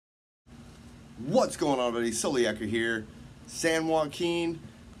What's going on, everybody? Soloyaker here. San Joaquin,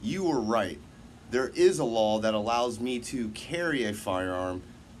 you were right. There is a law that allows me to carry a firearm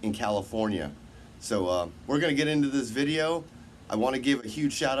in California. So we're going to get into this video. I want to give a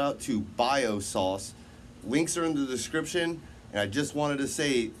huge shout out to Biosauce. Links are in the description. And I just wanted to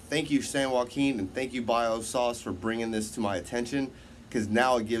say thank you, San Joaquin, and thank you, Biosauce, for bringing this to my attention, because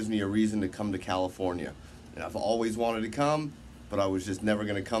now it gives me a reason to come to California. And I've always wanted to come, but I was just never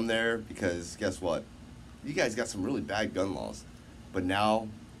going to come there because guess what? You guys got some really bad gun laws. But now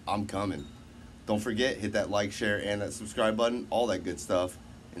I'm coming. Don't forget, hit that like, share, and that subscribe button, all that good stuff.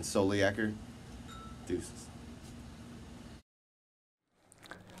 And Soloyaker, deuces.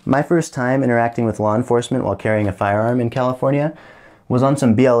 My first time interacting with law enforcement while carrying a firearm in California was on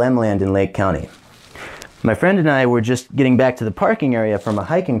some BLM land in Lake County. My friend and I were just getting back to the parking area from a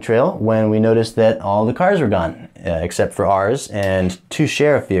hiking trail when we noticed that all the cars were gone, except for ours and two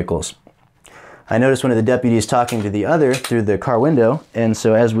sheriff vehicles. I noticed one of the deputies talking to the other through the car window, and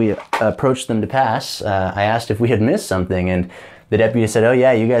so as we approached them to pass, I asked if we had missed something, and the deputy said, "Oh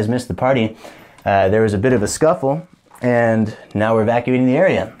yeah, you guys missed the party. There was a bit of a scuffle, and now we're evacuating the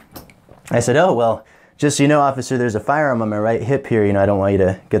area." I said, "Oh, well, just so you know, officer, there's a firearm on my right hip here. You know, I don't want you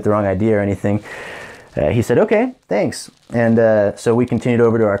to get the wrong idea or anything." He said, "Okay, thanks." And so we continued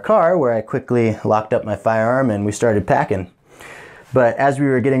over to our car, where I quickly locked up my firearm and we started packing. But as we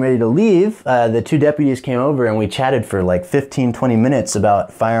were getting ready to leave, the two deputies came over and we chatted for like 15-20 minutes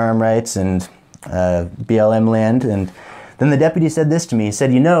about firearm rights and BLM land. And then the deputy said this to me. He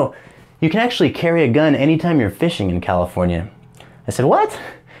said, "You know, you can actually carry a gun anytime you're fishing in California." I said, "What?"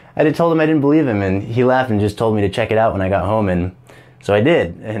 I told him I didn't believe him, and he laughed and just told me to check it out when I got home, and so I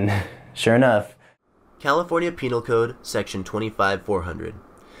did, and sure enough. California Penal Code, Section 25-400.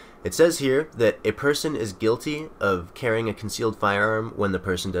 It says here that a person is guilty of carrying a concealed firearm when the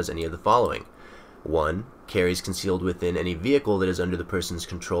person does any of the following. 1. Carries concealed within any vehicle that is under the person's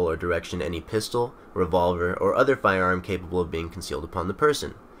control or direction any pistol, revolver, or other firearm capable of being concealed upon the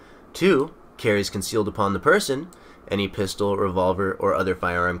person. 2. Carries concealed upon the person any pistol, revolver, or other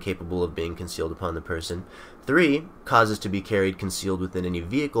firearm capable of being concealed upon the person. 3. Causes to be carried concealed within any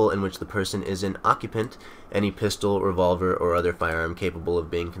vehicle in which the person is an occupant any pistol, revolver, or other firearm capable of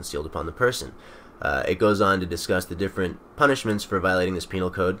being concealed upon the person. It goes on to discuss the different punishments for violating this penal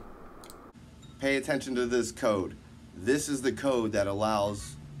code. Pay attention to this code. This is the code that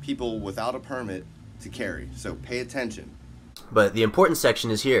allows people without a permit to carry, so pay attention. But the important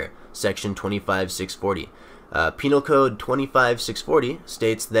section is here, Section 25-640. Penal Code 25-640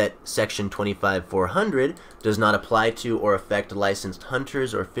 states that Section 25-400 does not apply to or affect licensed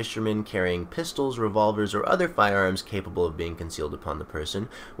hunters or fishermen carrying pistols, revolvers, or other firearms capable of being concealed upon the person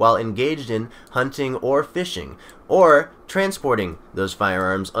while engaged in hunting or fishing, or transporting those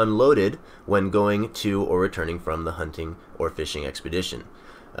firearms unloaded when going to or returning from the hunting or fishing expedition.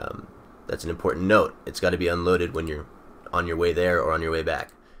 That's an important note. It's got to be unloaded when you're on your way there or on your way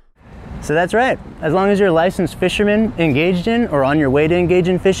back. So that's right. As long as you're a licensed fisherman engaged in or on your way to engage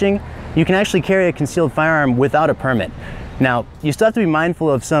in fishing, you can actually carry a concealed firearm without a permit. Now, you still have to be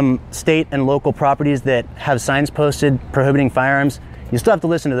mindful of some state and local properties that have signs posted prohibiting firearms. You still have to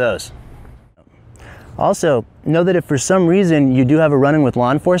listen to those. Also, know that if for some reason you do have a run-in with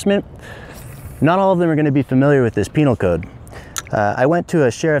law enforcement, not all of them are going to be familiar with this penal code. I went to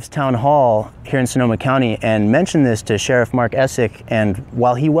a sheriff's town hall here in Sonoma County and mentioned this to Sheriff Mark Essick, and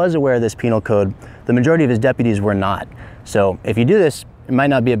while he was aware of this penal code, the majority of his deputies were not. So if you do this, it might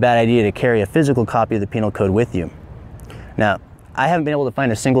not be a bad idea to carry a physical copy of the penal code with you. Now, I haven't been able to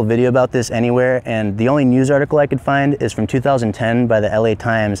find a single video about this anywhere, and the only news article I could find is from 2010 by the LA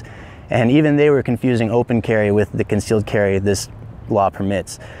Times, and even they were confusing open carry with the concealed carry this law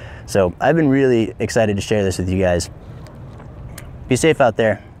permits. So I've been really excited to share this with you guys. Be safe out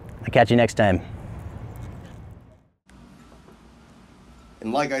there. I'll catch you next time.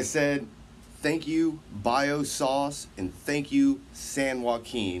 And like I said, thank you Biosauce and thank you San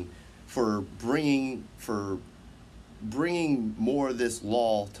Joaquin for bringing more of this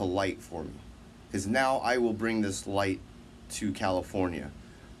law to light for me. Because now I will bring this light to California.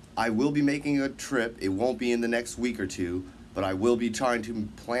 I will be making a trip. It won't be in the next week or two, but I will be trying to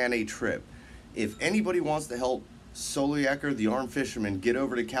plan a trip. If anybody wants to help Soloyaker, the armed fisherman, get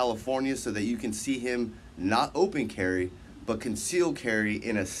over to California so that you can see him not open carry, but concealed carry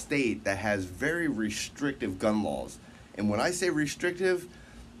in a state that has very restrictive gun laws. And when I say restrictive,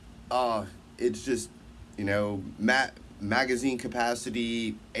 it's just, you know, magazine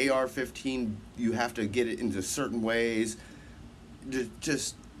capacity, AR-15, you have to get it into certain ways.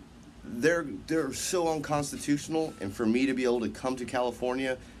 Just they're so unconstitutional, and for me to be able to come to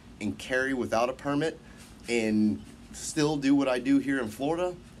California and carry without a permit and still do what I do here in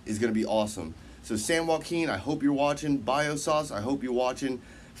Florida is going to be awesome. So San Joaquin, I hope you're watching. Biosauce, I hope you're watching.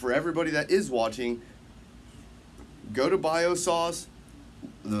 For everybody that is watching, go to Biosauce.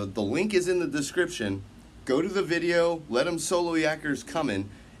 The link is in the description. Go to the video. Let them Soloyakers coming.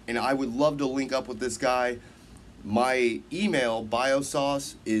 And I would love to link up with this guy. My email,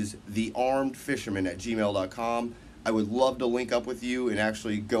 Biosauce, is thearmedfisherman@gmail.com. I would love to link up with you and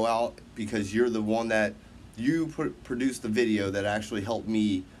actually go out, because you're the one that produced the video that actually helped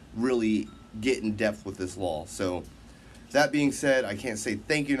me really get in depth with this law. So that being said, I can't say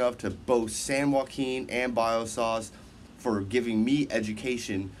thank you enough to both San Joaquin and Biosauce for giving me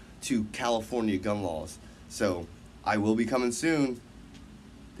education to California gun laws. So I will be coming soon,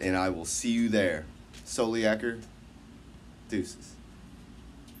 and I will see you there. Soloyaker, deuces.